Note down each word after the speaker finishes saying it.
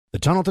The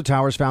Tunnel to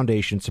Towers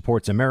Foundation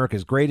supports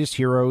America's greatest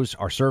heroes,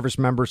 our service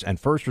members, and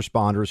first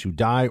responders who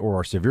die or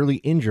are severely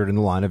injured in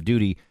the line of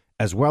duty,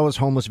 as well as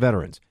homeless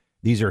veterans.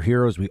 These are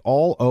heroes we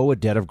all owe a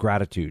debt of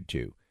gratitude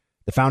to.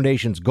 The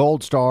Foundation's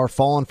Gold Star,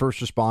 Fallen First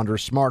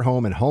Responders, Smart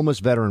Home, and Homeless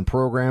Veteran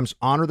programs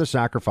honor the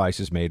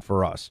sacrifices made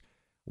for us.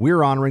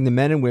 We're honoring the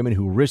men and women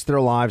who risk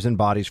their lives and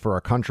bodies for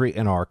our country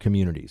and our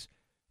communities.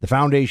 The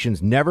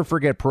Foundation's Never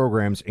Forget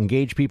programs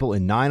engage people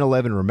in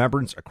 9/11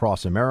 remembrance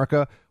across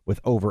America with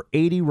over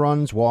 80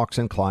 runs, walks,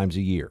 and climbs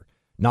a year.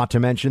 Not to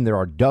mention there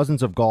are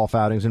dozens of golf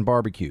outings and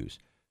barbecues.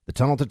 The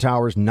Tunnel to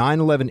Towers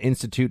 9/11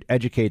 Institute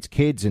educates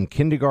kids in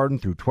kindergarten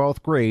through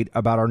 12th grade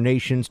about our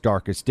nation's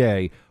darkest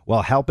day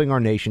while helping our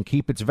nation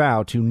keep its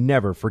vow to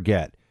never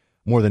forget.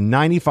 More than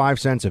 95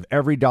 cents of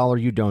every dollar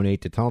you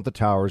donate to Tunnel to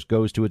Towers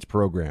goes to its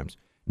programs.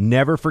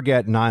 Never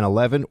forget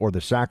 9/11 or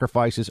the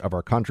sacrifices of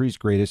our country's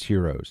greatest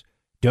heroes.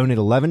 Donate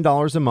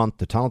 $11 a month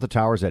to Tunnel to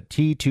Towers at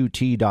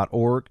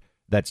T2T.org.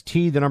 That's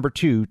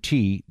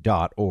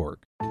T2T.org.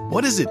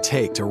 What does it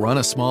take to run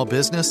a small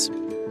business?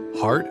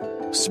 Heart,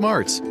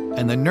 smarts,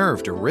 and the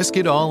nerve to risk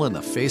it all in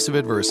the face of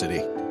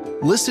adversity.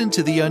 Listen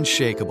to The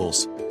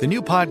Unshakables, the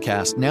new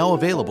podcast now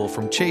available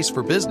from Chase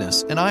for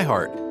Business and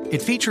iHeart.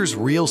 It features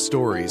real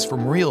stories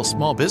from real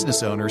small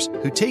business owners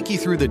who take you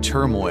through the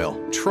turmoil,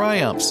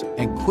 triumphs,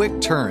 and quick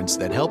turns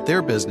that help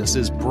their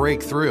businesses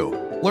break through.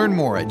 Learn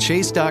more at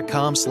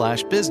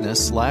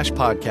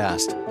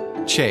chase.com/business/podcast.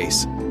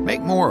 Chase,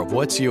 make more of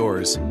what's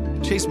yours.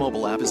 Chase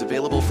mobile app is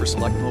available for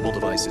select mobile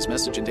devices.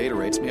 Message and data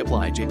rates may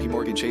apply. JP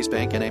Morgan Chase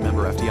Bank N.A.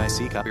 member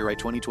FDIC. Copyright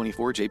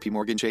 2024 JP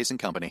Morgan Chase &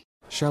 Company.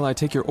 Shall I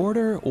take your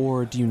order,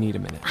 or do you need a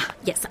minute?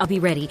 Yes, I'll be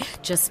ready.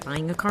 Just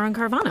buying a car on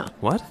Carvana.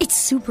 What? It's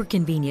super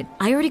convenient.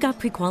 I already got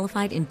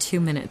pre-qualified in 2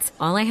 minutes.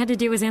 All I had to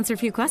do was answer a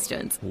few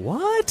questions.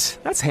 What?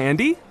 That's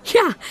handy.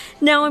 Yeah,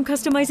 now I'm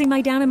customizing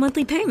my down and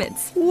monthly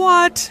payments.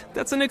 What?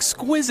 That's an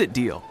exquisite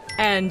deal.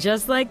 And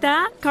just like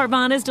that,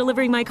 Carvana's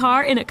delivering my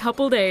car in a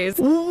couple days.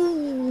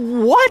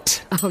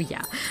 What? Oh,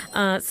 yeah.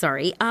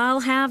 Sorry,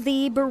 I'll have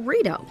the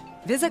burrito.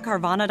 Visit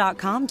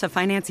Carvana.com to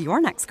finance your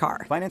next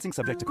car. Financing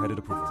subject to credit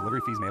approval.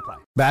 Delivery fees may apply.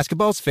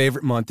 Basketball's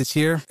favorite month is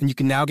here, and you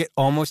can now get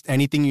almost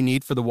anything you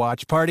need for the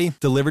watch party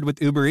delivered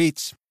with Uber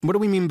Eats. What do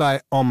we mean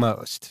by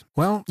almost?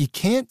 Well, you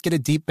can't get a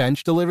deep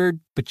bench delivered,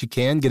 but you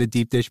can get a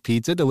deep dish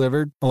pizza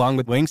delivered, along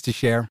with wings to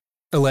share.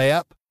 A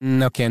layup?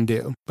 No can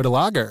do. But a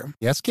lager?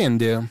 Yes can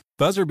do.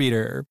 Buzzer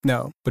beater?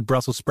 No. But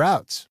Brussels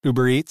sprouts?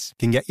 Uber Eats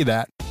can get you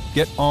that.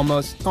 Get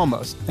almost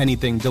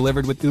anything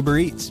delivered with Uber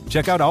Eats.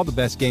 Check out all the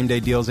best game day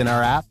deals in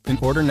our app and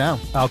order now.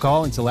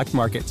 Alcohol in select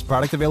markets.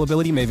 Product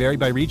availability may vary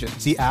by region.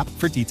 See app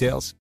for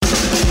details.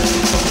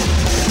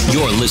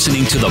 You're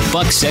listening to the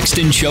Buck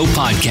Sexton Show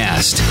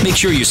podcast. Make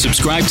sure you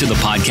subscribe to the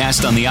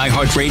podcast on the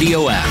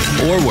iHeartRadio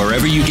app or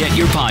wherever you get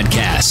your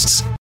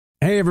podcasts.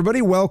 Hey,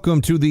 everybody.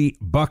 Welcome to the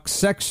Buck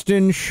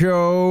Sexton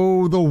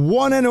Show. The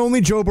one and only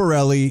Joe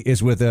Borelli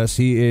is with us.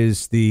 He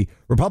is the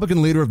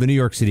Republican leader of the New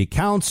York City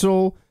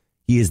Council.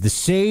 He is the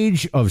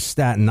sage of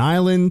Staten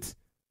Island,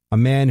 a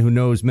man who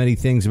knows many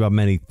things about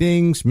many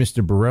things.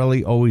 Mr.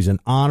 Borelli, always an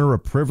honor, a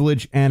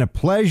privilege, and a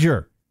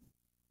pleasure.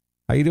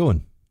 How you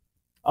doing?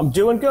 I'm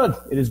doing good.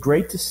 It is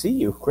great to see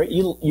you. Great.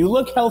 You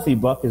look healthy,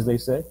 Buck, as they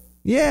say.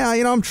 Yeah,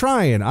 I'm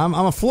trying. I'm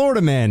a Florida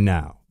man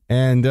now.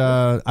 And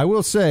I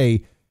will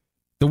say,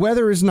 the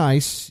weather is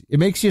nice. It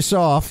makes you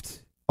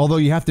soft, although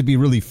you have to be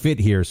really fit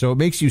here. So it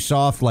makes you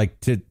soft, like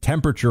to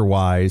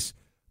temperature-wise.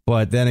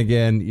 But then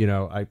again,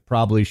 I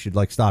probably should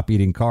stop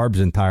eating carbs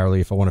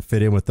entirely if I want to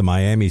fit in with the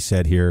Miami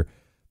set here.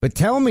 But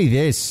tell me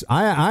this.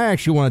 I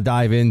actually want to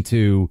dive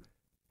into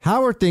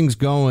how are things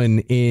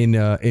going in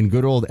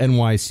good old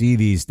NYC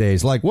these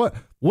days? Like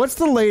what's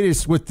the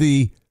latest with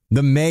the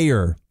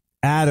mayor,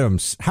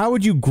 Adams? How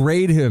would you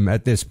grade him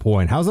at this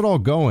point? How's it all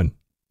going?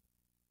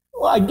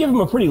 Well, I'd give him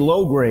a pretty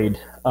low grade.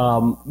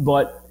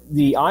 But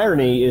the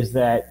irony is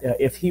that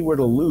if he were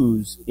to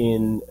lose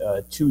in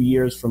 2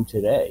 years from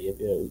today,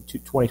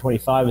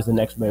 2025 is the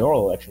next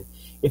mayoral election,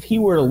 if he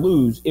were to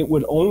lose, it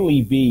would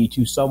only be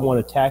to someone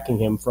attacking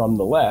him from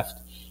the left.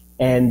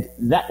 And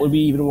that would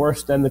be even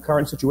worse than the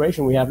current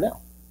situation we have now.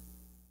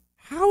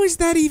 How is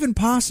that even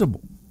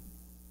possible?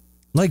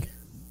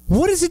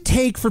 What does it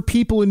take for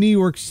people in New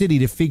York City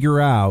to figure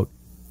out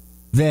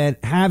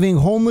that having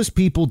homeless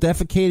people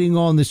defecating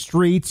on the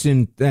streets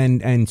and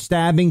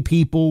stabbing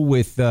people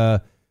with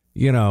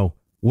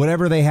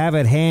whatever they have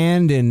at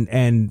hand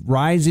and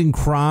rising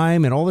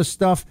crime and all this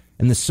stuff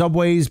and the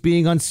subways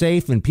being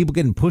unsafe and people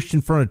getting pushed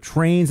in front of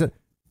trains.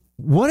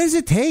 What does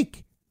it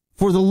take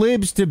for the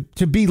libs to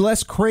be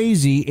less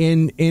crazy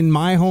in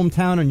my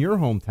hometown and your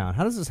hometown?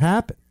 How does this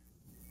happen?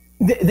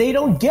 They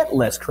don't get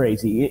less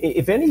crazy.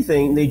 If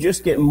anything, they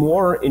just get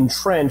more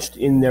entrenched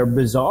in their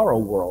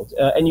bizarro world.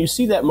 And you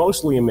see that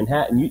mostly in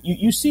Manhattan.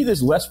 You see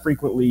this less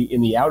frequently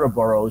in the outer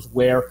boroughs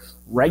where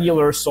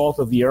regular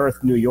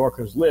salt-of-the-earth New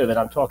Yorkers live. And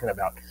I'm talking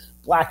about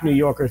Black New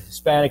Yorkers,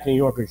 Hispanic New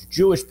Yorkers,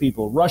 Jewish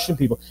people, Russian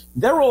people.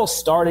 They're all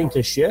starting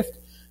to shift.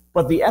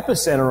 But the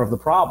epicenter of the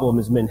problem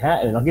is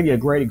Manhattan. And I'll give you a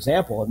great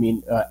example. I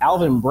mean,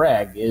 Alvin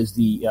Bragg is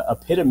the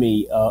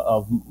epitome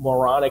of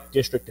moronic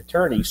district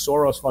attorneys,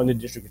 Soros-funded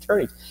district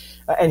attorneys.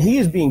 And he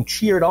is being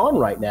cheered on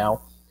right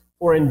now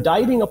for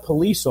indicting a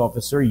police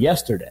officer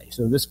yesterday.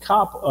 So this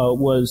cop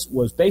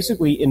was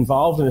basically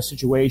involved in a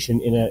situation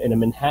in a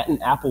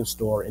Manhattan Apple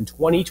store in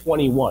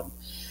 2021.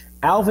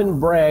 Alvin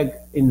Bragg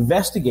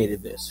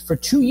investigated this for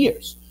 2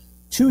 years.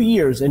 2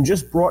 years, and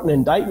just brought an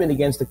indictment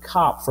against a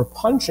cop for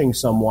punching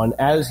someone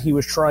as he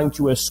was trying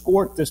to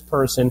escort this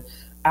person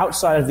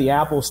outside of the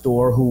Apple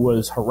store who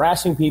was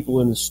harassing people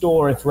in the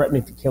store and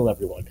threatening to kill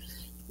everyone.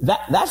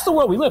 That's the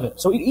world we live in.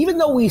 So even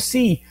though we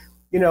see,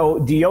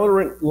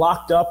 deodorant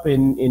locked up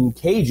in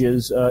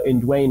cages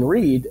in Duane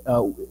Reade,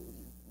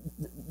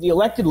 the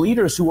elected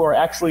leaders who are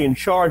actually in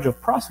charge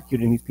of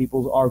prosecuting these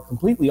people are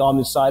completely on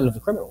the side of the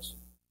criminals.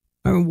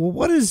 I mean, well,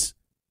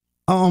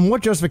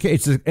 what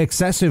justification? It's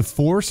excessive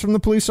force from the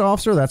police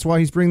officer. That's why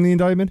he's bringing the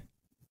indictment.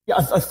 Yeah,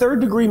 a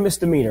third-degree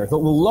misdemeanor, the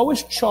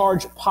lowest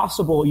charge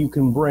possible you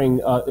can bring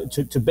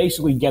to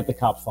basically get the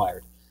cop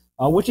fired,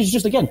 which is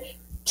just, again,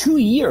 2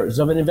 years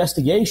of an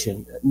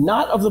investigation,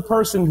 not of the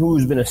person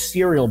who's been a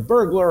serial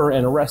burglar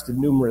and arrested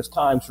numerous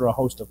times for a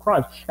host of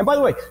crimes. And by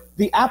the way,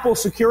 the Apple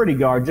security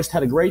guard just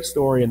had a great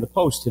story in the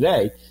Post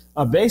today,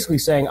 basically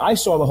saying, I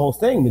saw the whole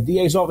thing. The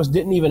DA's office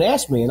didn't even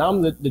ask me, and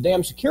I'm the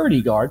damn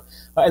security guard,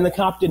 and the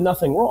cop did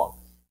nothing wrong.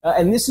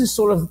 And this is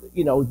sort of,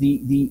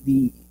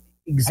 the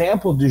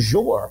example du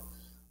jour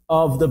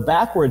of the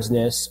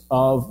backwardsness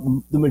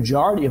of the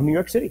majority of New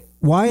York City.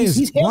 Why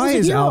is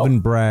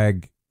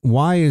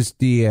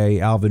DA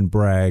Alvin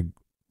Bragg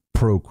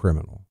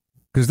pro-criminal?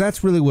 Because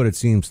that's really what it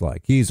seems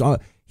like. He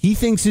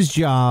thinks his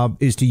job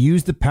is to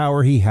use the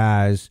power he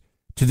has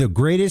to the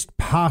greatest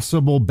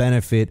possible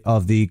benefit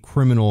of the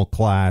criminal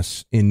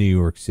class in New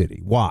York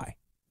City. Why?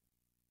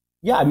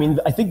 Yeah, I mean,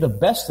 I think the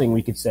best thing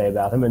we could say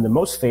about him, and the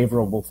most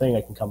favorable thing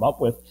I can come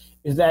up with,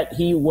 is that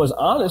he was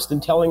honest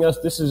in telling us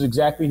this is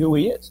exactly who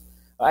he is.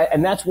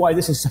 And that's why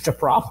this is such a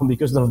problem,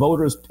 because the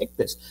voters picked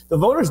this. The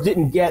voters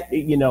didn't get,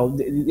 they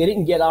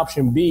didn't get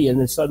option B, and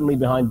then suddenly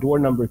behind door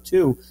number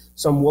 2,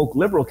 some woke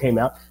liberal came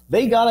out.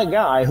 They got a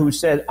guy who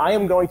said, I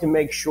am going to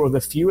make sure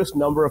the fewest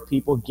number of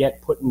people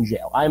get put in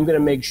jail. I am going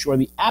to make sure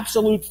the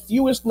absolute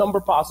fewest number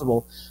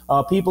possible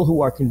people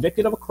who are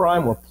convicted of a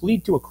crime or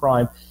plead to a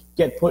crime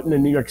get put in a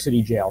New York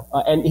City jail.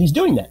 And he's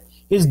doing that.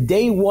 His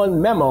day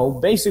one memo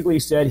basically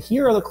said,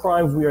 here are the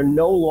crimes we are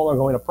no longer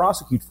going to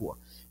prosecute for.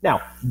 Now,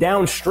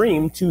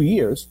 downstream 2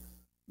 years,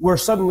 we're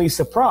suddenly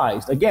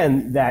surprised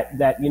again that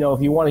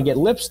if you want to get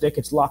lipstick,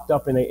 it's locked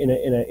up in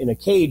a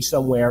cage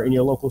somewhere in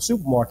your local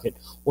supermarket,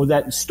 or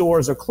that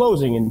stores are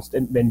closing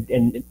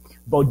and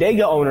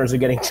bodega owners are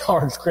getting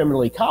charged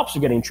criminally, cops are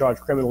getting charged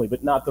criminally,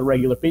 but not the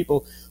regular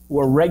people who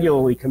are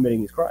regularly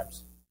committing these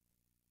crimes.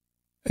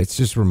 It's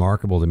just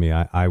remarkable to me.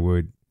 I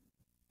would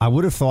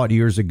have thought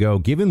years ago,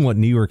 given what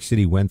New York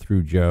City went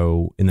through,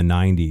 Joe, in the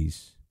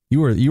 90s. You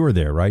were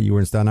there, right? You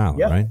were in Staten Island,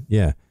 yeah. Right?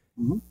 Yeah.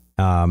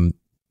 Mm-hmm.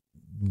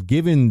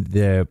 Given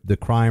the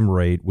crime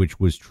rate, which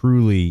was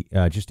truly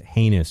just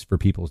heinous for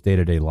people's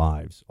day-to-day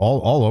lives,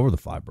 all over the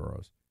 5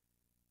 boroughs,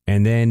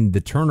 and then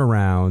the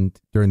turnaround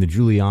during the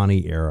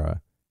Giuliani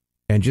era,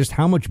 and just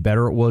how much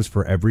better it was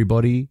for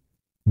everybody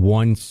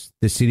once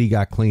the city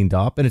got cleaned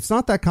up. And it's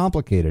not that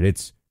complicated.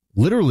 It's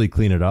literally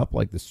clean it up,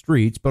 like the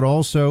streets, but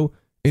also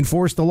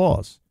enforce the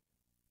laws.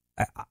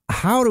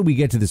 How do we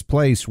get to this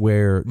place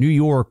where New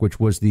York, which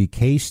was the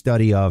case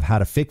study of how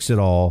to fix it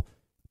all,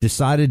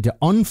 decided to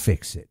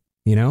unfix it?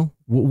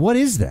 What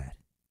is that?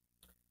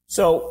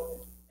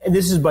 So, and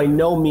this is by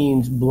no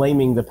means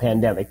blaming the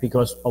pandemic,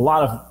 because a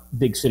lot of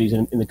big cities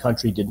in the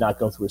country did not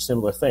go through a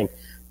similar thing.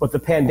 But the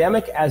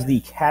pandemic as the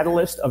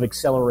catalyst of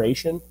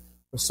acceleration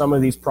for some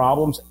of these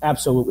problems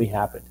absolutely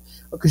happened.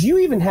 Because you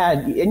even had,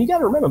 and you got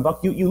to remember,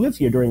 Buck, you lived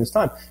here during this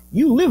time.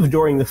 You lived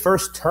during the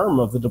first term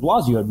of the de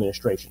Blasio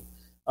administration.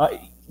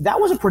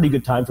 That was a pretty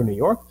good time for New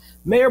York.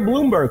 Mayor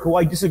Bloomberg, who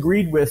I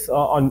disagreed with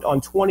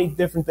on 20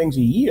 different things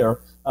a year,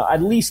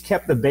 at least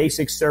kept the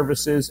basic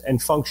services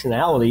and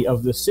functionality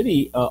of the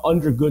city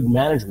under good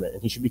management,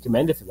 and he should be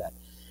commended for that.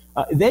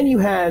 Then you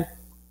had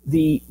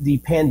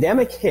the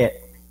pandemic hit,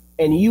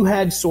 and you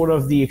had sort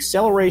of the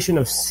acceleration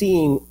of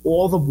seeing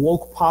all the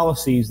woke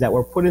policies that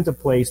were put into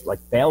place, like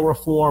bail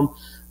reform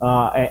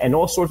and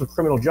all sorts of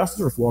criminal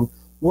justice reform,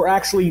 were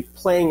actually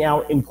playing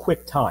out in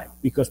quick time,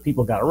 because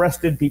people got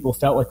arrested, people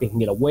felt like they can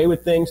get away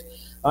with things,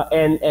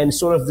 and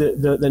sort of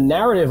the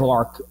narrative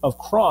arc of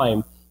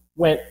crime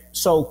went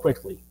so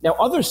quickly. Now,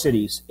 other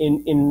cities,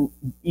 in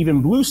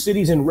even blue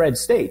cities in red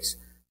states,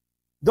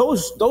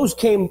 those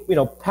came,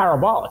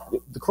 parabolic.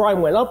 The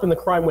crime went up and the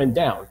crime went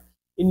down.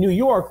 In New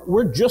York,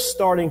 we're just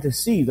starting to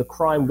see the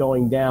crime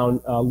going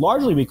down,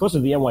 largely because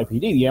of the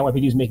NYPD. The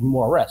NYPD is making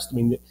more arrests. I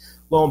mean,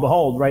 lo and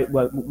behold, right,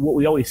 what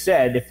we always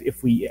said,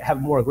 if we have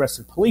more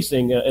aggressive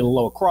policing, it'll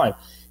lower crime.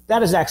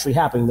 That is actually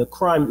happening. The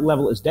crime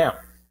level is down.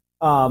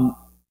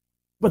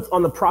 But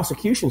on the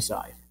prosecution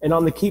side and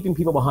on the keeping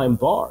people behind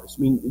bars,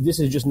 I mean, this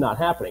is just not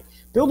happening.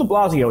 Bill de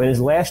Blasio, in his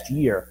last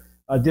year,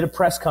 did a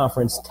press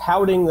conference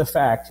touting the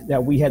fact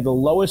that we had the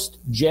lowest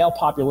jail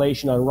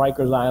population on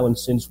Rikers Island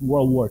since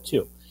World War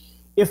II.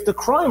 If the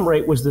crime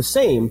rate was the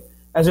same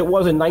as it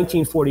was in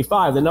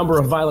 1945, the number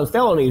of violent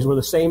felonies were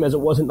the same as it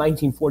was in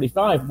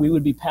 1945, we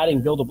would be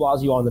patting Bill de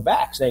Blasio on the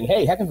back saying,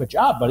 hey, heck of a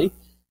job, buddy.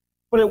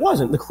 But it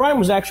wasn't. The crime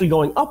was actually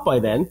going up by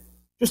then.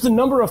 Just the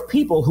number of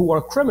people who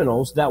are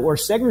criminals that were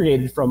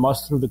segregated from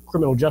us through the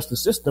criminal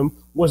justice system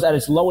was at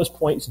its lowest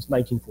point since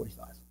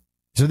 1945.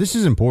 So this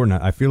is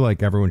important. I feel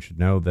like everyone should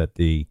know that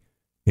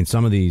in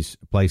some of these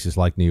places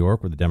like New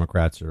York, where the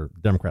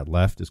Democrat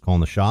left is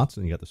calling the shots,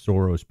 and you got the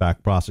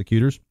Soros-backed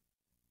prosecutors,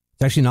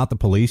 it's actually not the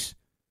police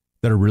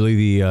that are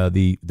really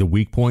the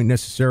weak point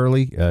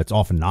necessarily. It's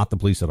often not the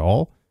police at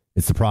all.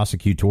 It's the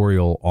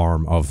prosecutorial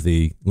arm of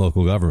the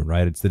local government,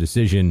 right? It's the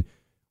decision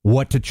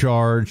what to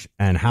charge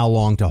and how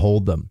long to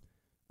hold them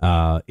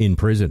in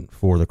prison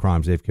for the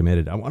crimes they've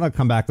committed. I want to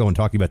come back, though, and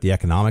talk about the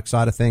economic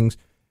side of things.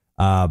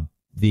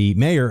 The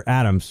mayor,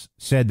 Adams,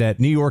 said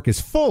that New York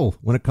is full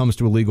when it comes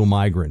to illegal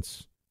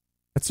migrants.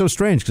 That's so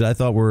strange because I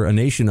thought we're a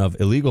nation of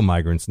illegal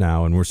migrants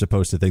now, and we're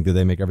supposed to think that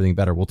they make everything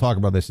better. We'll talk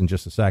about this in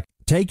just a sec.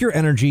 Take your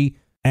energy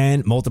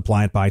and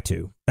multiply it by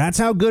 2. That's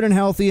how good and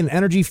healthy and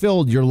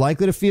energy-filled you're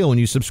likely to feel when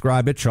you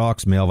subscribe to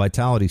Chalk's Male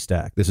Vitality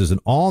Stack. This is an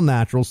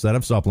all-natural set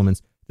of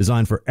supplements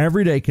designed for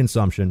everyday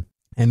consumption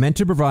and meant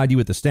to provide you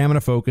with the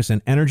stamina, focus,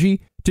 and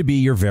energy to be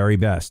your very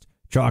best.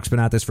 Chalk's been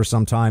at this for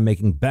some time,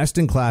 making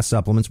best-in-class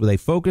supplements with a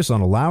focus on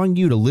allowing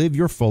you to live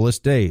your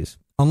fullest days.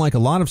 Unlike a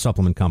lot of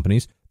supplement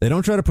companies, they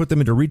don't try to put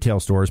them into retail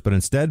stores, but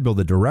instead build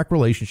a direct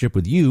relationship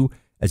with you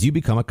as you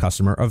become a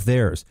customer of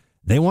theirs.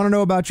 They want to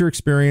know about your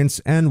experience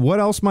and what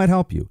else might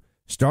help you.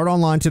 Start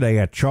online today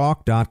at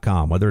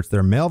chalk.com. Whether it's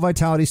their Male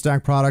Vitality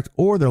Stack product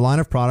or their line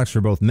of products for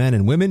both men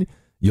and women,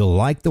 you'll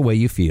like the way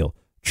you feel.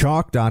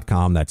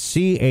 Chalk.com, that's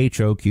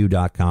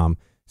CHOQ.com.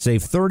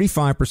 Save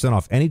 35%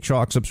 off any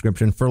Chalk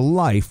subscription for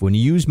life when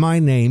you use my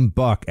name,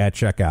 Buck, at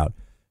checkout.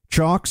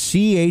 Chalk,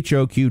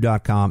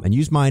 CHOQ.com, and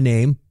use my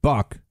name,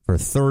 Buck, for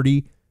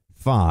 35%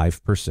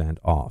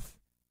 off.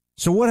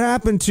 So what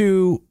happened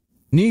to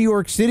New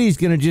York City is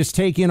going to just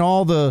take in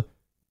all the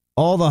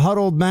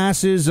huddled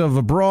masses of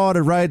abroad,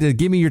 right? To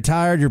give me you're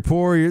tired, you're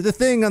poor, you're the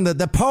thing on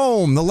the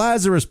poem, the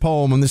Lazarus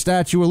poem on the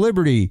Statue of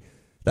Liberty.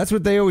 That's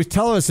what they always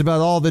tell us about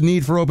all the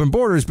need for open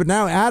borders. But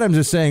now Adams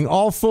is saying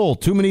all full,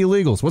 too many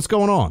illegals. What's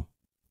going on?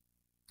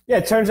 Yeah,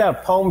 it turns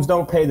out poems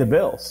don't pay the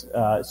bills.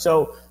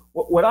 So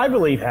what I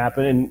believe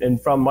happened,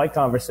 and from my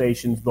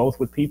conversations, both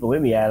with people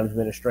in the Adams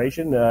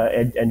administration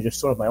and just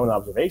sort of my own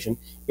observation,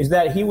 is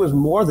that he was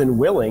more than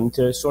willing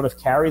to sort of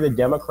carry the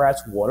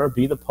Democrats' water,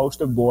 be the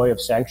poster boy of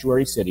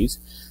sanctuary cities.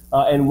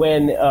 And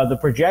when the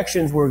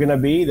projections were going to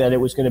be that it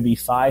was going to be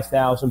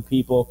 5,000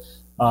 people,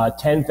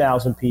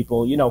 10,000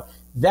 people,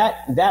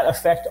 that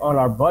effect on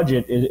our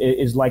budget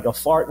is like a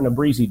fart in a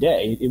breezy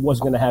day. It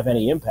wasn't going to have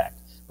any impact.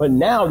 But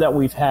now that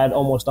we've had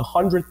almost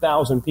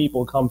 100,000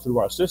 people come through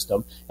our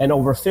system and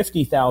over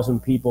 50,000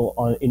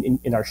 people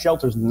in our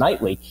shelters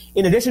nightly,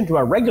 in addition to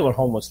our regular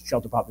homeless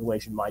shelter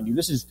population, mind you,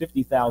 this is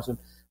 50,000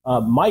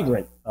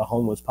 migrant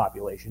homeless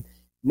population.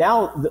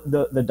 Now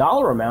the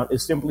dollar amount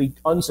is simply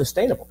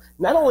unsustainable.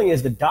 Not only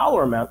is the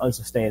dollar amount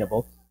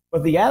unsustainable,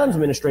 but the Adams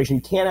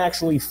administration can't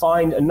actually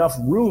find enough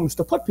rooms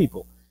to put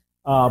people.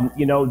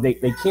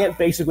 They can't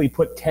basically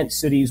put tent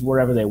cities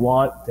wherever they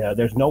want.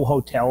 There's no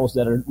hotels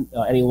that are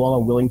any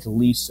longer willing to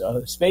lease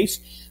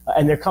space.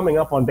 And they're coming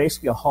up on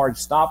basically a hard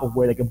stop of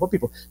where they can put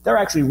people. They're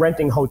actually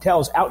renting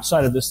hotels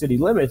outside of the city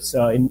limits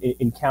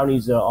in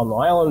counties on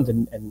Long Island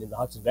and in the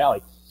Hudson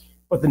Valley.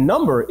 But the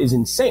number is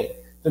insane.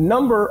 The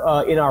number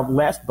in our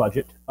last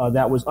budget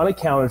that was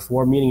unaccounted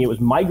for, meaning it was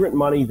migrant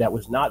money that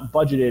was not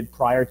budgeted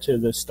prior to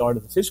the start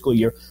of the fiscal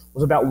year,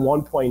 was about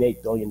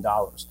 $1.8 billion.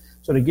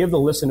 So to give the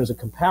listeners a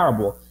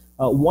comparable,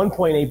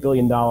 $1.8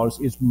 billion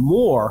is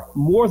more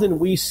than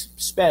we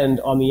spend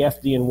on the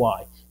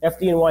FDNY.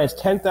 FDNY has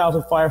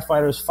 10,000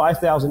 firefighters,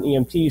 5,000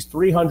 EMTs,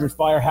 300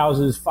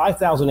 firehouses,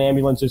 5,000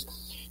 ambulances,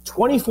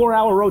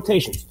 24-hour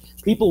rotations,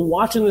 people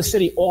watching the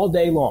city all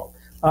day long.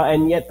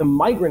 And yet the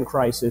migrant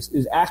crisis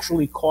is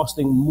actually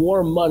costing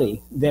more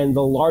money than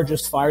the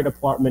largest fire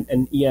department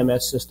and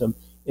EMS system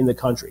in the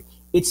country.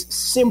 It's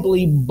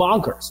simply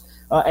bonkers.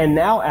 And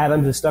now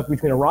Adams is stuck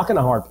between a rock and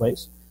a hard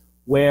place,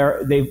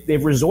 where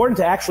they've resorted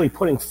to actually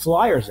putting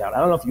flyers out. I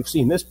don't know if you've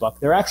seen this, Buck.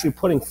 They're actually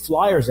putting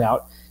flyers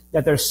out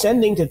that they're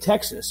sending to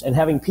Texas and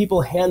having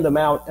people hand them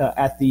out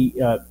at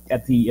the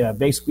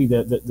basically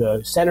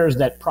the centers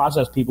that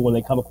process people when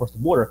they come across the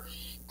border,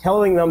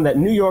 telling them that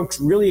New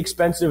York's really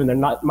expensive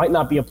and might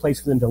not be a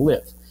place for them to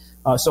live.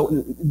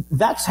 So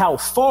that's how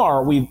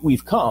far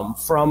we've come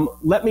from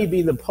let me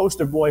be the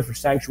poster boy for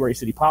sanctuary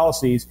city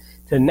policies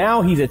to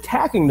now he's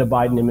attacking the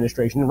Biden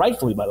administration,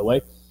 rightfully, by the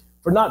way,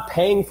 for not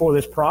paying for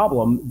this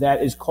problem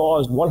that is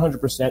caused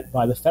 100%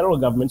 by the federal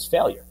government's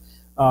failure.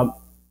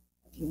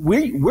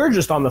 We're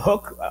just on the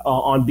hook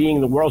on being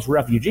the world's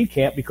refugee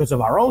camp because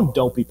of our own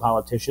dopey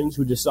politicians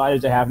who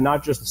decided to have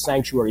not just the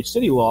sanctuary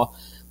city law,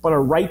 but a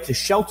right to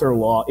shelter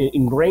law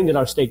ingrained in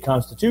our state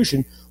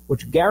constitution,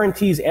 which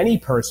guarantees any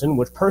person,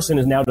 which person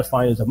is now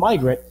defined as a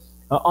migrant,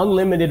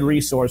 unlimited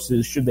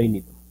resources should they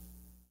need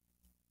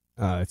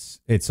them.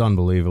 It's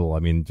unbelievable. I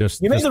mean,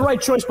 you made the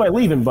right choice by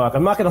leaving, Buck.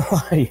 I'm not going to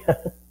lie.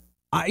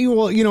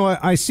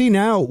 I see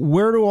now,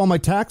 where do all my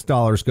tax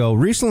dollars go?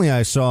 Recently,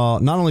 I saw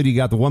not only do you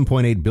got the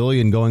 $1.8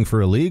 billion going for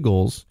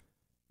illegals,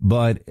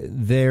 but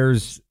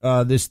there's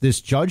this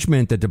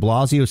judgment that de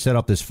Blasio set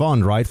up this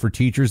fund, right, for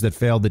teachers that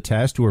failed the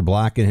test, who are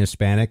black and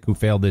Hispanic, who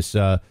failed this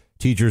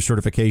teacher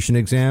certification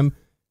exam.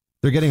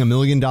 They're getting $1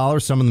 million,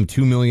 some of them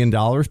 $2 million,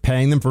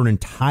 paying them for an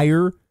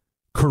entire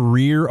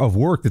career of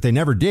work that they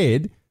never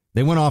did.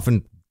 They went off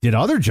and did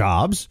other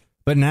jobs,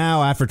 but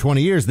now after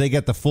 20 years, they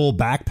get the full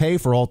back pay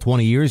for all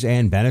 20 years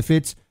and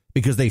benefits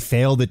because they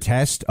failed the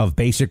test of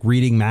basic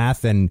reading,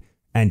 math, and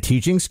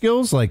teaching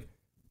skills. Like,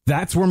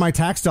 that's where my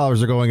tax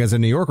dollars are going as a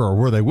New Yorker, or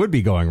where they would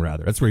be going,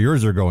 rather. That's where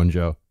yours are going,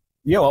 Joe.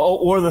 Yeah,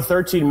 or the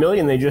 $13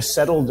 million they just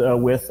settled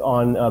with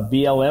on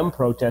BLM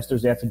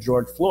protesters after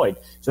George Floyd.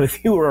 So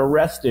if you were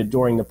arrested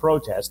during the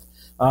protest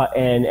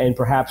and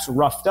perhaps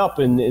roughed up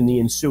in the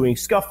ensuing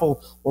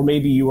scuffle, or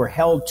maybe you were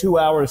held 2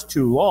 hours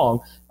too long,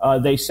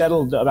 they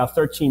settled about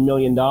 $13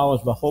 million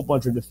with a whole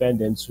bunch of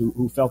defendants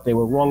who felt they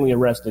were wrongly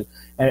arrested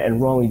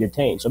and wrongly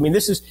detained. So, I mean,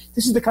 this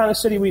is the kind of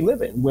city we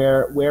live in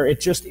where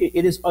it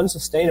is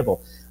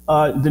unsustainable.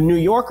 The New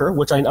Yorker,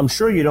 which I'm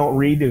sure you don't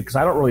read because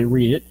I don't really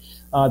read it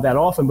that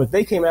often, but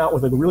they came out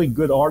with a really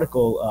good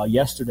article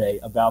yesterday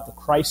about the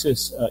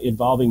crisis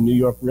involving New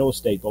York real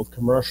estate, both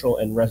commercial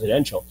and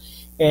residential.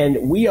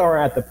 And we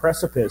are at the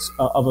precipice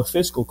of a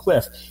fiscal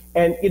cliff.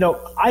 And,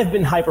 I've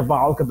been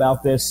hyperbolic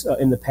about this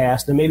in the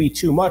past, and maybe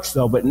too much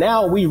so, but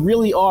now we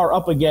really are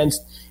up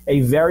against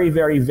a very,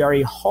 very,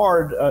 very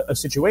hard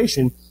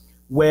situation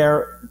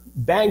where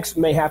banks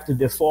may have to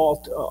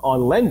default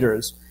on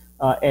lenders.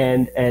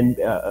 And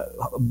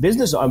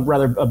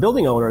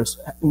building owners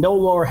no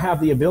longer have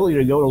the ability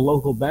to go to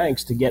local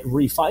banks to get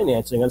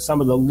refinancing on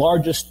some of the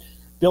largest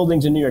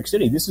buildings in New York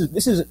City. This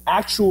is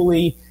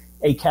actually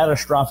a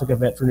catastrophic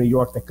event for New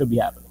York that could be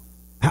happening.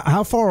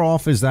 How far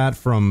off is that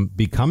from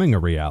becoming a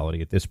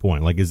reality at this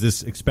point? Like, is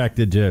this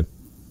expected to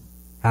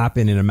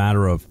happen in a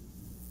matter of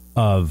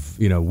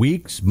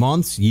weeks,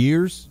 months,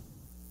 years?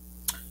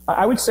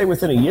 I would say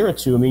within a year or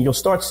two. I mean, you'll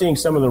start seeing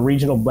some of the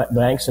regional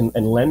banks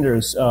and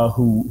lenders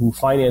who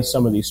finance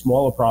some of these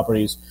smaller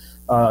properties.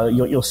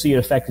 You'll see it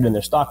affected in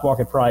their stock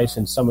market price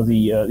and some of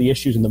the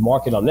issues in the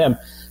market on them.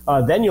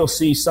 Then you'll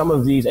see some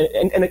of these,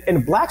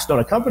 and Blackstone,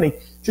 a company,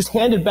 just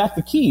handed back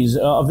the keys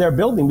of their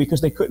building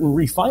because they couldn't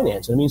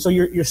refinance. I mean, so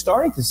you're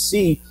starting to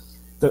see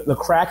the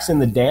cracks in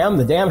the dam.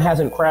 The dam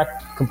hasn't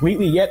cracked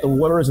completely yet. The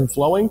water isn't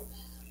flowing.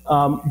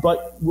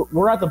 But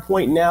we're at the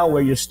point now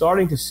where you're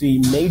starting to see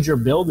major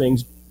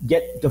buildings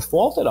get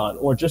defaulted on,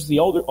 or just the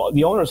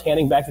owners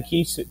handing back the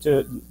keys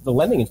to the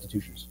lending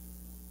institutions.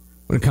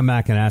 I'm going to come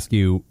back and ask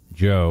you,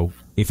 Joe,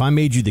 if I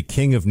made you the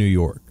king of New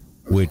York,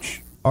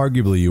 which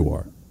arguably you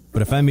are,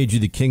 but if I made you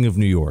the king of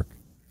New York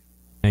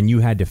and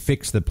you had to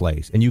fix the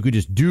place and you could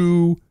just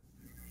do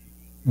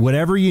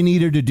whatever you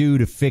needed to do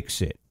to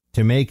fix it,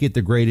 to make it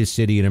the greatest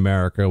city in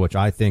America, which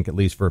I think, at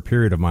least for a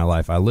period of my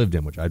life I lived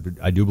in, which I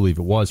do believe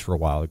it was for a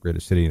while, the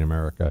greatest city in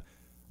America,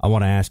 I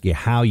want to ask you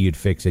how you'd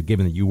fix it,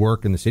 given that you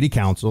work in the city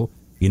council.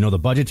 You know the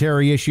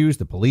budgetary issues,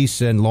 the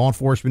police and law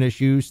enforcement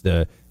issues,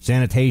 the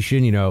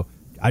sanitation.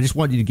 I just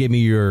want you to give me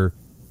your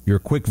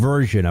quick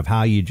version of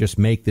how you just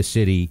make the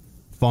city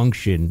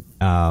function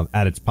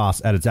at its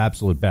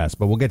absolute best.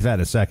 But we'll get to that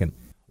in a second.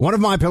 One of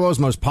MyPillow's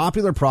most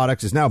popular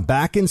products is now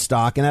back in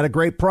stock and at a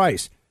great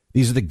price.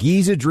 These are the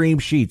Giza Dream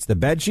Sheets, the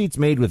bed sheets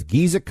made with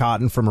Giza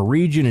cotton from a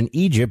region in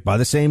Egypt by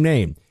the same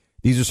name.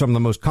 These are some of the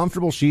most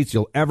comfortable sheets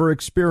you'll ever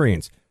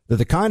experience. They're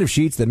the kind of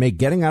sheets that make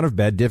getting out of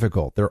bed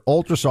difficult. They're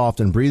ultra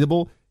soft and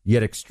breathable,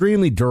 yet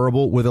extremely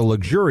durable with a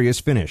luxurious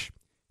finish.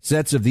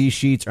 Sets of these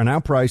sheets are now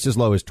priced as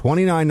low as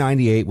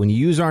 $29.98 when you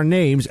use our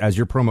names as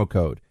your promo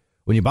code.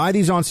 When you buy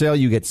these on sale,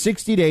 you get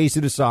 60 days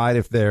to decide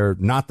if they're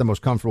not the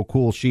most comfortable,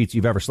 cool sheets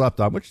you've ever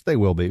slept on, which they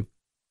will be.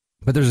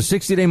 But there's a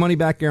 60-day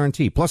money-back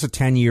guarantee, plus a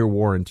 10-year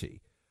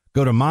warranty.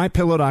 Go to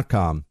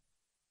MyPillow.com.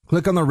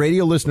 Click on the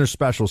radio listener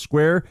special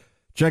square.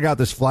 Check out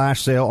this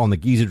flash sale on the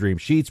Giza Dream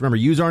Sheets. Remember,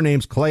 use our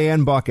names, Clay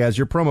and Buck, as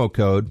your promo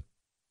code.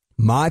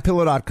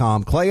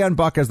 MyPillow.com, Clay and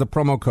Buck as the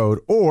promo code,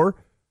 or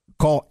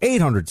call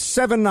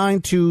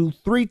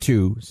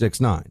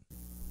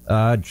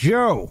 800-792-3269.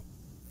 Joe,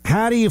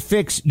 how do you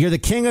fix, you're the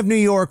king of New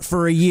York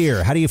for a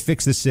year. How do you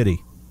fix the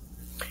city?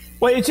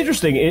 Well, it's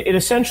interesting. It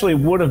essentially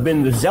would have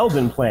been the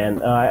Zeldin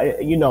plan.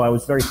 I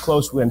was very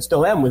close with, and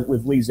still am,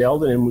 with Lee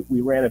Zeldin, and we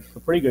ran a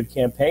pretty good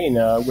campaign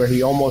where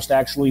he almost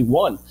actually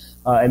won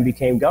and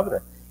became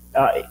governor.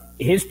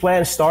 His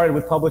plan started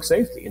with public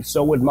safety, and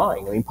so would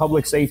mine. I mean,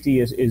 public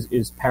safety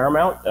is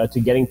paramount to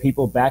getting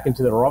people back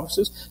into their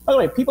offices. By the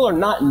way, people are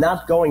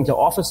not going to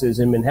offices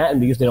in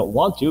Manhattan because they don't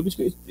want to.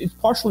 It's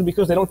partially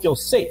because they don't feel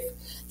safe.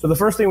 So the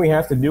first thing we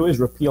have to do is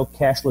repeal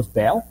cashless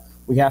bail.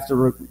 We have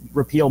to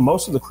repeal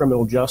most of the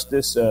criminal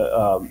justice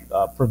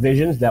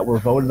provisions that were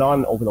voted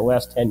on over the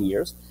last 10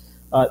 years.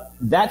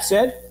 That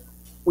said,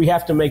 We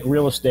have to make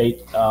real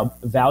estate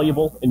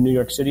valuable in New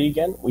York City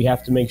again. We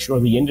have to make sure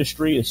the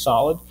industry is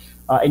solid.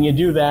 And you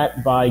do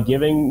that by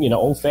giving,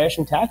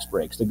 old-fashioned tax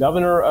breaks. The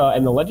governor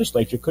and the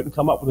legislature couldn't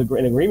come up with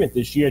an agreement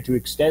this year to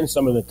extend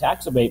some of the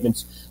tax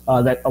abatements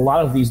that a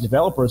lot of these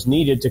developers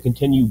needed to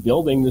continue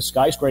building the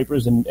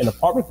skyscrapers and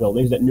apartment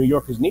buildings that New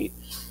Yorkers need.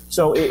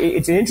 So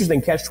it's an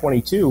interesting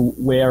catch-22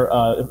 where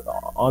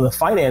on the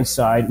finance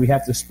side, we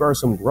have to spur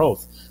some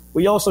growth.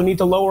 We also need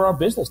to lower our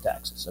business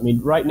taxes. I mean,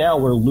 right now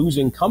we're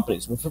losing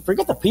companies.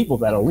 Forget the people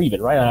that are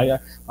leaving, right?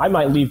 I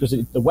might leave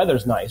because the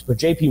weather's nice, but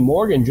J.P.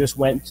 Morgan just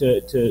went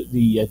to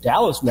the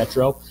Dallas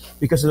metro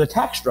because of the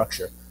tax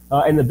structure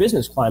and the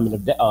business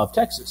climate of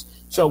Texas.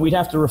 So we'd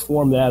have to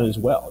reform that as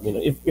well. I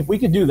mean, if we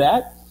could do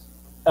that,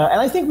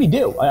 and I think we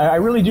do. I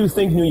really do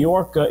think New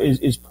York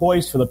is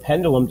poised for the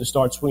pendulum to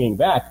start swinging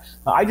back.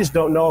 I just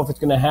don't know if it's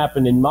going to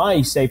happen in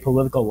my, say,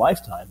 political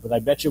lifetime. But I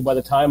bet you by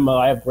the time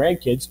I have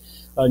grandkids,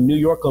 New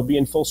York will be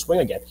in full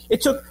swing again.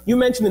 You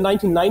mentioned the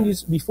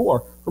 1990s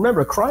before.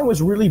 Remember, crime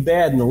was really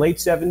bad in the late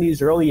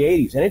 70s, early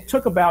 80s. And it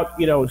took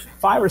about,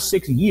 5 or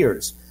 6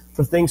 years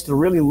for things to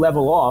really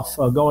level off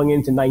going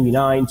into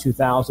 99,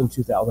 2000,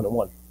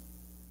 2001.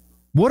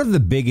 What are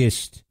the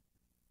biggest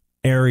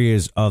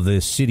areas of the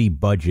city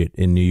budget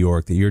in New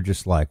York that you're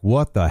just like,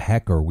 what the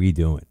heck are we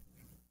doing?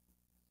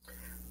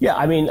 Yeah,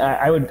 I mean,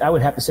 I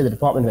would have to say the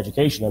Department of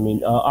Education. I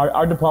mean,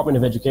 our Department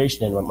of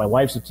Education, and my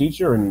wife's a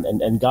teacher,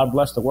 and God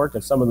bless the work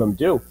that some of them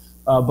do,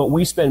 but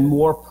we spend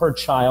more per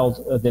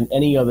child than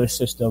any other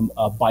system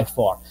by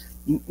far.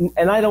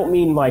 And I don't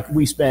mean like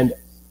we spend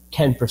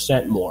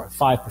 10% more,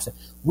 5%.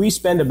 We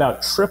spend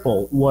about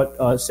triple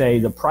what, say,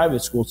 the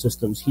private school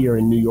systems here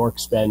in New York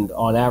spend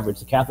on average.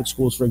 The Catholic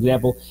schools, for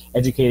example,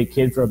 educate a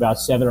kid for about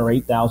 $7,000 or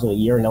 $8,000 a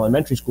year in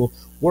elementary school.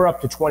 We're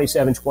up to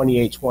 $27,000,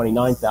 $28,000,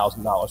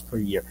 $29,000 per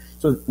year.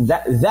 So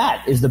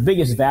that is the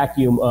biggest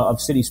vacuum of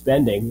city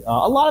spending.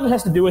 A lot of it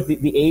has to do with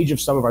the age of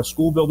some of our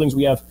school buildings.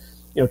 We have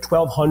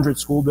 1,200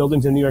 school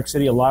buildings in New York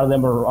City. A lot of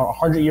them are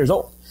 100 years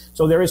old.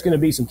 So there is going to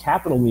be some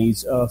capital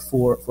needs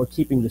for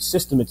keeping the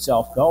system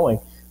itself going.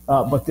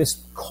 But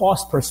this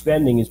cost per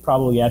spending is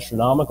probably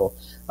astronomical.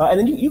 And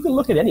then you can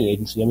look at any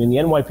agency. I mean, the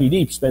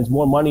NYPD spends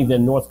more money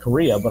than North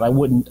Korea, but I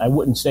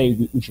wouldn't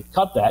say we should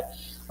cut that.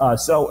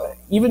 So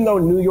even though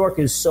New York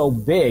is so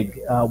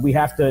big, we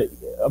have to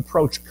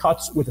approach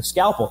cuts with a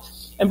scalpel.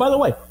 And by the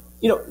way,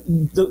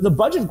 the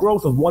budget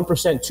growth of 1%,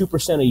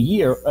 2% a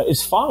year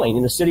is fine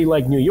in a city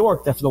like New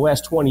York that for the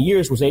last 20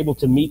 years was able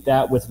to meet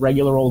that with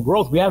regular old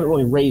growth. We haven't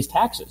really raised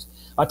taxes.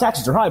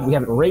 Taxes are high, but we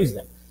haven't raised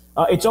them.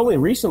 It's only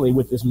recently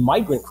with this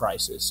migrant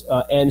crisis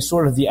and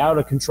sort of the out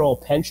of control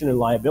pension and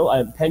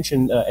liability,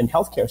 pension and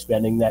healthcare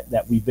spending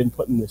that we've been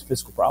put in this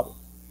fiscal problem.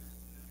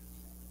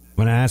 I'm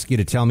going to ask you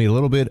to tell me a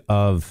little bit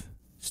of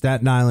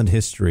Staten Island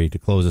history to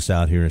close us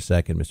out here in a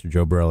second, Mr.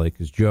 Joe Borelli,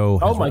 because Joe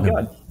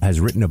has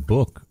written a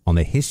book on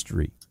the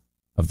history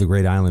of the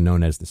great island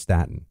known as the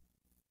Staten.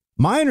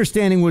 My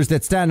understanding was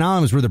that Staten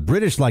Island was where the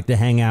British liked to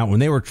hang out when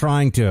they were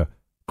trying to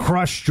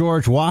crush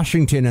George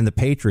Washington and the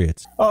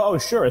Patriots. Oh,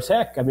 sure as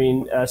heck. I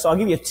mean, so I'll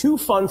give you 2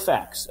 fun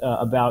facts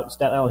about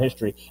Staten Island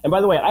history. And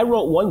by the way, I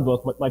wrote 1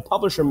 book, but my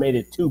publisher made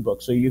it 2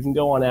 books, so you can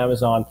go on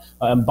Amazon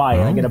and buy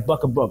it. I get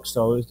 $1 a book,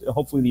 so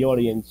hopefully the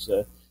audience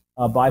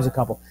buys a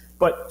couple.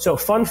 But so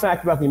fun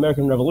fact about the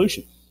American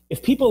Revolution.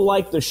 If people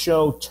like the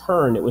show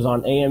Turn, it was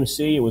on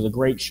AMC. It was a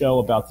great show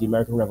about the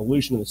American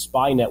Revolution and the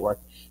spy network.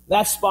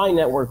 That spy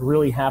network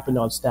really happened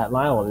on Staten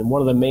Island, and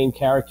one of the main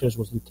characters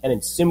was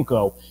Lieutenant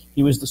Simcoe.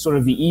 He was the sort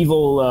of the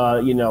evil,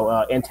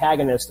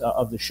 antagonist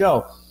of the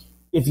show.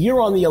 If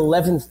you're on the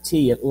 11th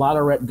tee at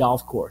Latourette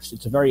Golf Course,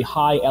 it's a very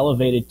high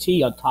elevated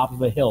tee on top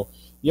of a hill.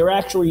 You're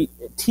actually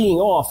teeing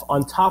off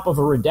on top of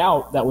a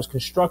redoubt that was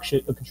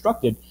constructed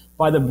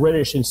by the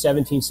British in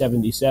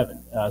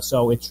 1777.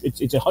 So it's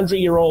a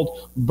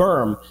 100-year-old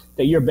berm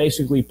that you're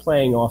basically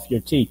playing off your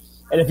tee.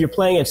 And if you're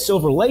playing at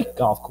Silver Lake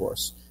Golf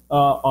Course,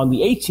 on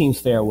the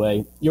 18th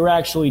fairway, you're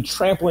actually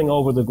trampling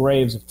over the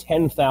graves of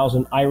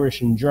 10,000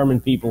 Irish and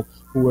German people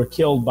who were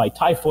killed by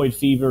typhoid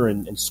fever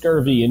and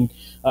scurvy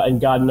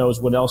and God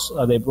knows what else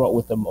they brought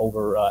with them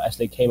over as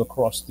they came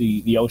across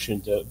the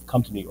ocean to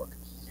come to New York.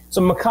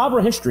 Some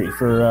macabre history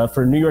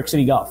for New York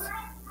City golf.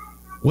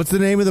 What's the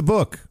name of the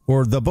book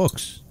or the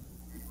books?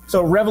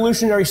 So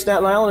Revolutionary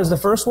Staten Island is the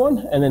first one,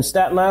 and then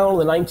Staten Island,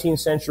 the 19th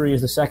century,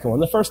 is the second one.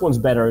 The first one's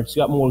better. It's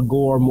got more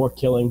gore, more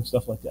killing,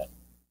 stuff like that.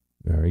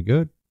 Very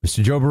good.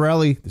 Mr. Joe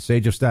Borelli, the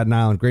Sage of Staten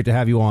Island, great to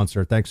have you on,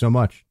 sir. Thanks so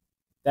much.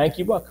 Thank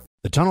you, Buck.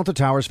 The Tunnel to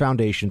Towers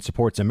Foundation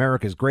supports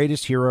America's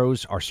greatest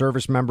heroes, our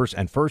service members,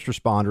 and first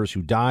responders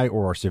who die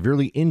or are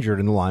severely injured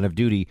in the line of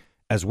duty,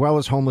 as well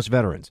as homeless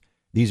veterans.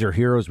 These are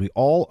heroes we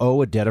all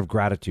owe a debt of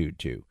gratitude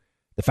to.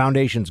 The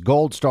Foundation's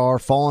Gold Star,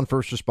 Fallen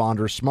First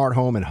Responders, Smart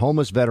Home, and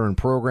Homeless Veteran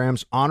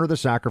programs honor the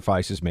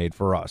sacrifices made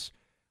for us.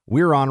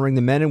 We're honoring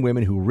the men and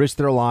women who risk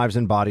their lives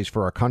and bodies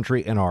for our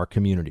country and our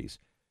communities.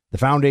 The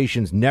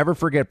Foundation's Never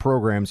Forget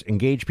programs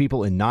engage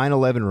people in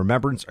 9/11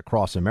 remembrance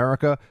across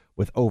America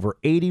with over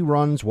 80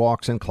 runs,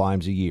 walks, and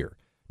climbs a year.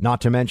 Not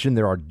to mention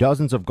there are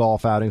dozens of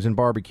golf outings and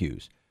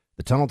barbecues.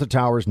 The Tunnel to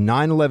Towers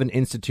 9/11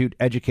 Institute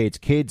educates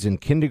kids in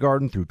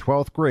kindergarten through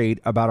 12th grade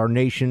about our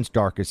nation's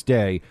darkest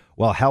day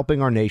while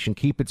helping our nation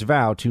keep its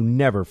vow to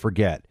never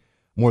forget.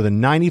 More than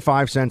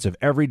 95 cents of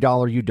every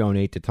dollar you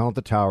donate to Tunnel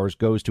to Towers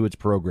goes to its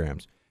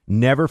programs.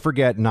 Never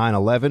forget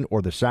 9/11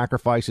 or the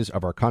sacrifices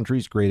of our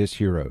country's greatest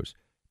heroes.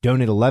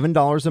 Donate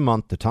 $11 a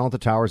month to Tunnel to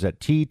Towers at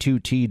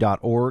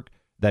T2T.org.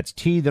 That's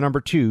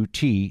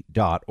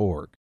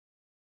T2T.org.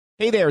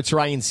 Hey there, it's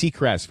Ryan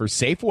Seacrest for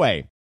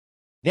Safeway.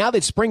 Now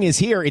that spring is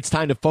here, it's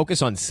time to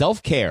focus on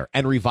self-care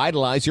and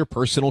revitalize your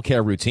personal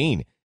care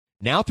routine.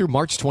 Now through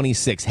March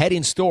 26, head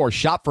in store,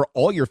 shop for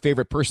all your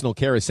favorite personal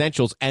care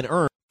essentials, and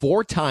earn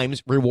 4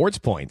 times rewards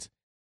points.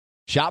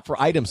 Shop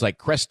for items like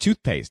Crest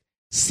toothpaste,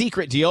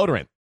 Secret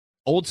deodorant,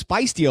 Old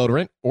Spice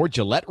deodorant, or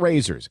Gillette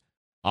razors.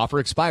 Offer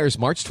expires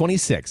March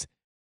 26.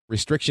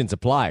 Restrictions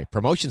apply.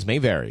 Promotions may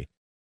vary.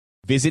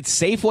 Visit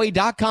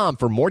Safeway.com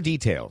for more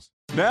details.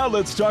 Now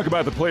let's talk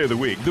about the play of the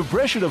week. The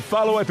pressure to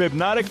follow up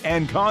Hypnotic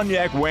and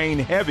Cognac weighing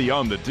heavy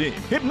on the team.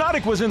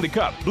 Hypnotic was in the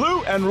cup,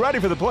 blue and ready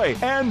for the play,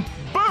 and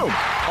boom!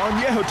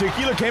 Añejo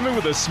Tequila came in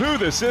with a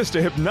smooth assist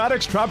to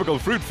Hypnotic's tropical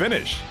fruit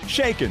finish.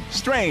 Shaken,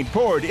 strained,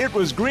 poured, it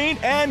was green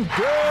and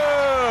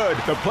good!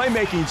 The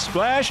playmaking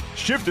splash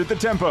shifted the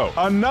tempo.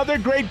 Another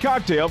great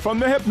cocktail from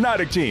the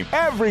Hypnotic team.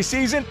 Every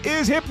season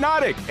is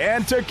Hypnotic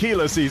and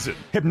tequila season.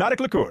 Hypnotic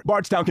Liqueur,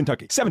 Bardstown,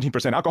 Kentucky.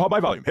 17% alcohol by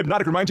volume.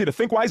 Hypnotic reminds you to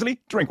think wisely,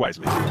 drink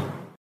wisely.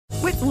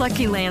 With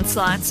Lucky Land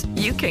Slots,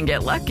 you can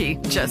get lucky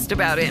just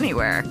about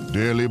anywhere.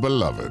 Dearly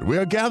beloved, we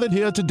are gathered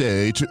here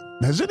today to...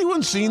 Has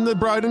anyone seen the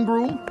bride and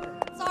groom?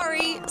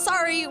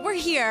 Sorry, we're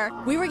here.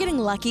 We were getting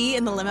lucky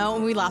in the limo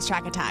and we lost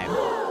track of time.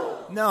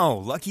 No,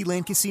 Lucky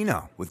Land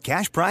Casino, with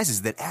cash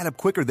prizes that add up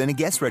quicker than a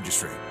guest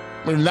registry.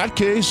 In that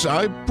case,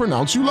 I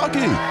pronounce you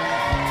lucky.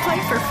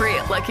 Play for free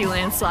at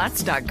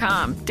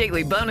LuckyLandSlots.com.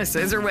 Daily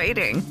bonuses are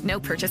waiting. No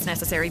purchase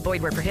necessary.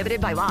 Void where prohibited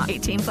by law.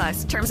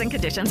 18+. Terms and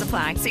conditions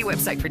apply. See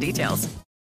website for details.